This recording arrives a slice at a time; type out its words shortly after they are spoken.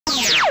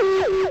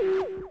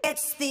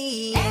It's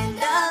the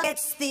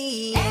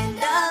end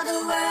of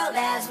the world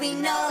as we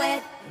know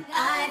it.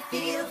 I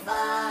feel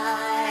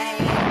fine.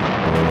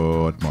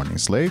 Good morning,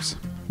 slaves.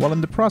 While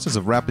in the process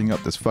of wrapping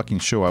up this fucking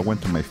show, I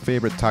went to my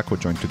favorite taco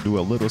joint to do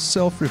a little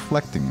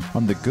self-reflecting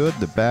on the good,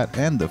 the bad,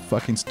 and the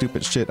fucking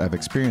stupid shit I've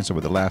experienced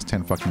over the last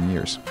 10 fucking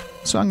years.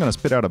 So I'm gonna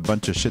spit out a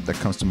bunch of shit that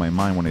comes to my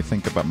mind when I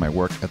think about my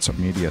work at Sub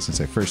Media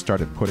since I first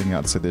started putting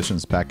out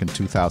seditions back in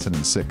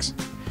 2006.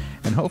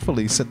 And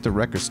hopefully set the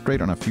record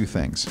straight on a few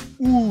things.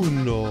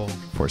 Uno.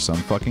 For some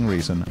fucking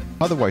reason,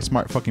 otherwise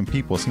smart fucking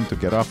people seem to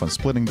get off on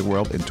splitting the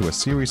world into a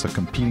series of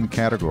competing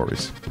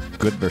categories.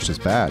 Good versus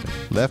bad,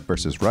 left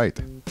versus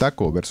right,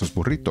 taco versus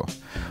burrito,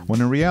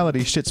 when in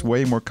reality shit's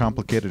way more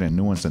complicated and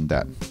nuanced than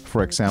that.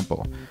 For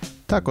example,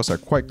 tacos are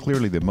quite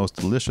clearly the most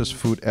delicious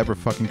food ever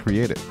fucking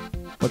created.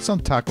 But some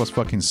tacos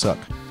fucking suck,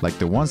 like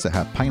the ones that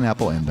have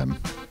pineapple in them.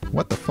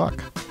 What the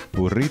fuck?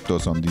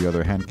 Burritos, on the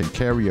other hand, can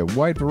carry a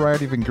wide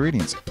variety of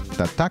ingredients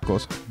that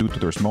tacos, due to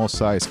their small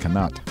size,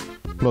 cannot.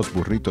 Plus,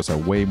 burritos are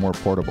way more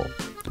portable.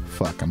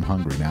 Fuck, I'm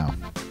hungry now.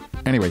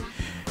 Anyway,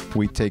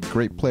 we take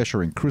great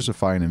pleasure in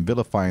crucifying and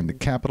vilifying the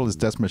capitalist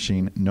death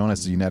machine known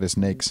as the United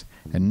Snakes,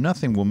 and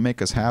nothing will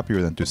make us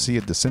happier than to see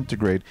it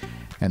disintegrate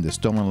and the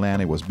stolen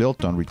land it was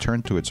built on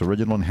return to its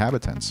original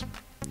inhabitants.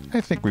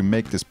 I think we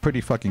make this pretty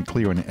fucking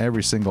clear in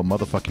every single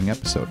motherfucking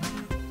episode.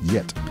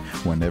 Yet,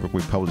 whenever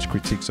we publish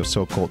critiques of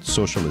so-called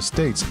socialist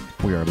states,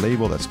 we are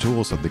labeled as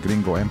tools of the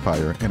Gringo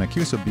Empire and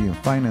accused of being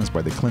financed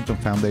by the Clinton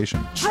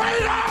Foundation.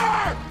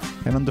 Traitor!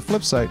 And on the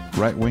flip side,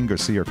 right-wingers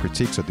see our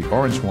critiques of the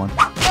Orange One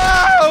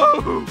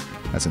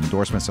as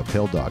endorsements of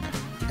Hill Dog,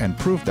 and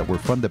proof that we're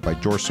funded by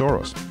George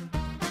Soros.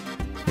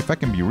 If I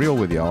can be real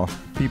with y'all,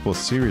 people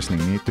seriously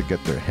need to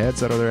get their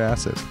heads out of their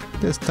asses.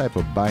 This type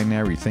of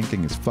binary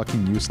thinking is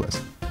fucking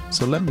useless.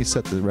 So let me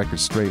set the record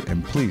straight,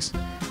 and please,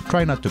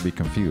 try not to be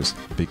confused,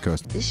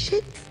 because This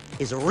shit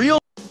is real.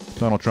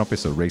 Donald Trump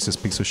is a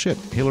racist piece of shit,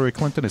 Hillary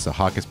Clinton is a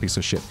hawkish piece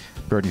of shit,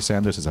 Bernie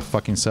Sanders is a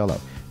fucking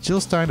sellout,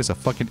 Jill Stein is a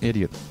fucking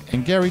idiot,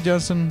 and Gary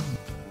Johnson...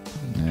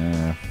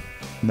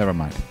 never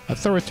mind.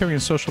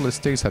 Authoritarian socialist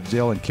states have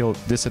jailed and killed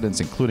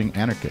dissidents, including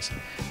anarchists,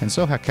 and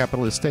so have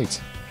capitalist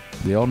states.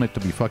 They all need to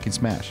be fucking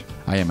smashed.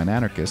 I am an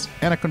anarchist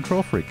and a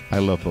control freak. I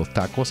love both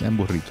tacos and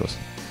burritos.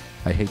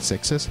 I hate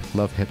sexist,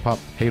 love hip-hop,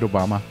 hate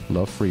Obama,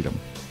 love freedom.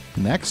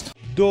 Next.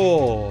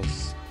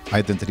 Dos.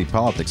 Identity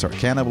politics are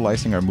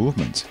cannibalizing our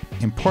movements.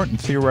 Important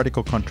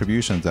theoretical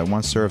contributions that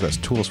once served as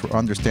tools for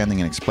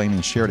understanding and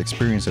explaining shared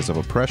experiences of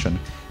oppression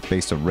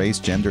based on race,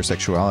 gender,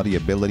 sexuality,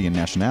 ability, and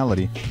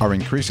nationality are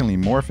increasingly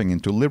morphing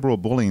into liberal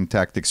bullying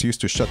tactics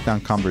used to shut down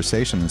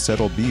conversation and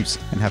settle beefs,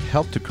 and have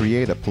helped to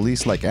create a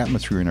police-like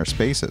atmosphere in our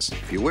spaces.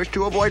 If you wish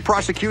to avoid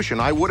prosecution,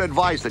 I would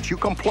advise that you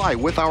comply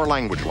with our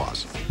language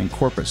laws. And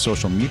corporate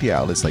social media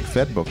outlets like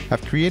Fedbook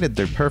have created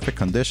their perfect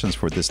conditions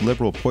for this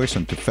liberal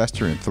poison to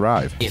fester and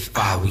thrive. If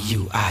I were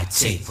you, I'd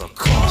take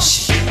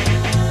precaution.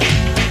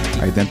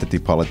 Identity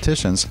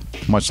politicians,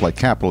 much like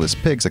capitalist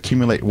pigs,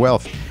 accumulate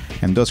wealth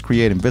and thus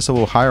create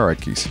invisible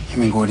hierarchies.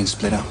 Him and Gordon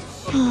split up.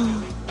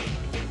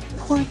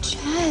 Poor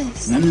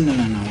Jess.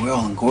 No. We're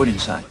all on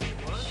Gordon's side.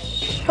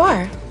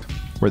 Sure.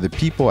 Where the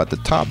people at the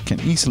top can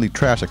easily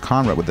trash a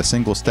comrade with a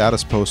single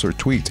status post or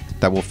tweet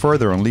that will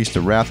further unleash the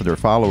wrath of their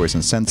followers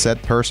and send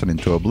said person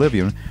into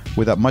oblivion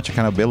without much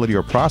accountability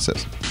or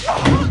process.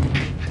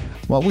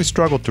 While we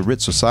struggle to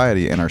rid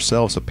society and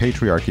ourselves of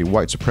patriarchy,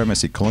 white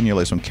supremacy,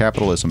 colonialism,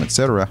 capitalism,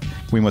 etc.,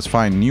 we must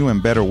find new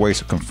and better ways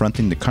of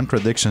confronting the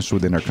contradictions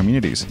within our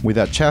communities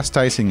without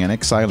chastising and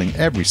exiling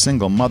every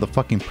single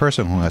motherfucking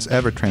person who has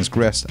ever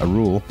transgressed a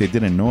rule they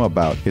didn't know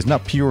about, is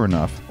not pure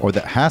enough, or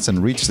that hasn't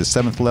reached the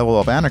 7th level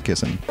of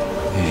anarchism.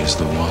 He's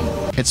the one.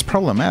 It's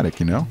problematic,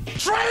 you know?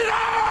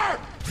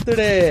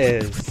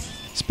 Tres.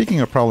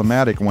 Speaking of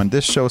problematic, when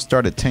this show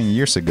started 10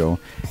 years ago,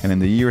 and in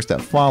the years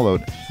that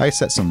followed, I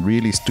said some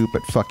really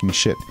stupid fucking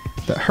shit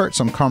that hurt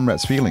some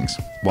comrades' feelings.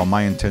 While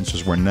my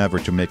intentions were never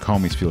to make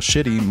homies feel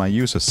shitty, my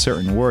use of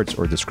certain words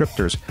or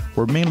descriptors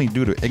were mainly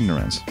due to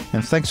ignorance.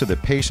 And thanks to the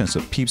patience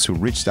of peeps who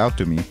reached out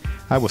to me,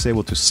 I was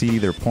able to see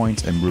their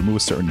points and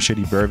remove certain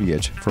shitty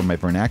verbiage from my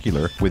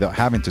vernacular without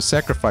having to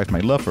sacrifice my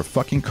love for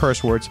fucking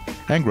curse words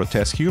and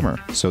grotesque humor.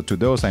 So to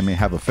those I may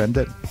have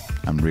offended,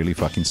 I'm really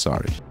fucking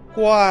sorry.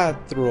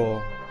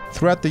 Cuatro.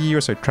 Throughout the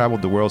years, I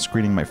traveled the world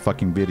screening my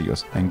fucking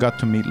videos and got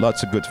to meet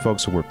lots of good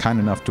folks who were kind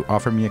enough to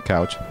offer me a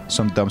couch,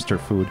 some dumpster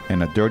food,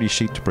 and a dirty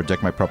sheet to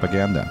project my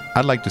propaganda.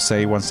 I'd like to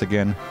say once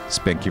again,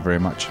 thank you very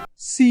much.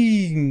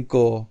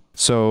 Cinco.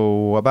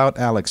 So, about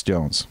Alex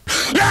Jones.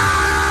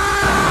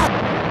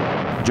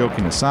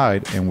 Joking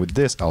aside, and with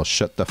this I'll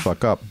shut the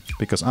fuck up,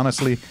 because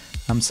honestly,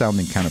 I'm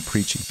sounding kind of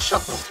preachy.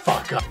 Shut the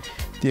fuck up.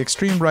 The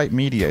extreme right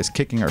media is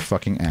kicking our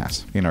fucking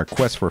ass. In our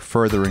quest for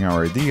furthering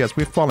our ideas,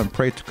 we've fallen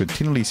prey to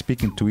continually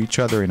speaking to each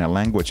other in a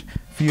language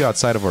few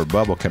outside of our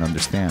bubble can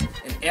understand.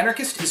 An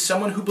anarchist is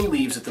someone who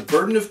believes that the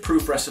burden of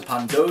proof rests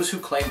upon those who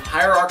claim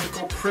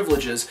hierarchical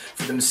privileges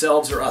for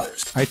themselves or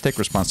others. I take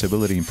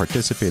responsibility in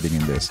participating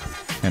in this,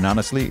 and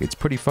honestly, it's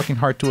pretty fucking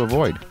hard to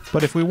avoid.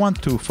 But if we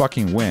want to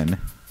fucking win,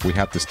 We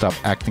have to stop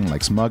acting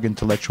like smug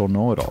intellectual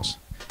know-it-alls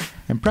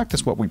and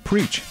practice what we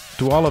preach.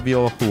 To all of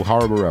you who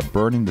harbor a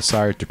burning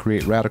desire to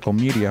create radical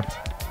media,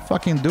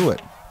 fucking do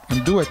it.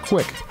 And do it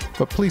quick.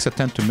 But please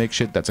attempt to make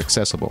shit that's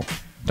accessible.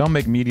 Don't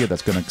make media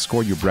that's gonna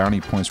score you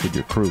brownie points with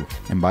your crew.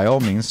 And by all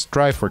means,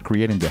 strive for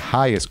creating the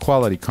highest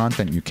quality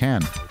content you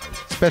can.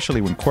 Especially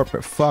when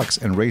corporate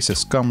fucks and racist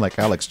scum like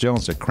Alex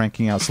Jones are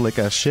cranking out slick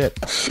ass shit.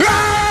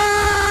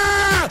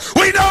 Ah!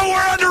 We know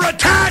we're under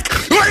attack!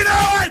 We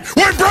know it!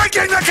 We're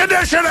breaking the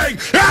conditioning!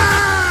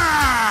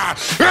 Ah!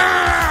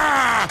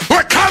 Ah!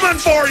 We're coming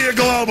for you,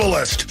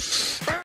 globalist!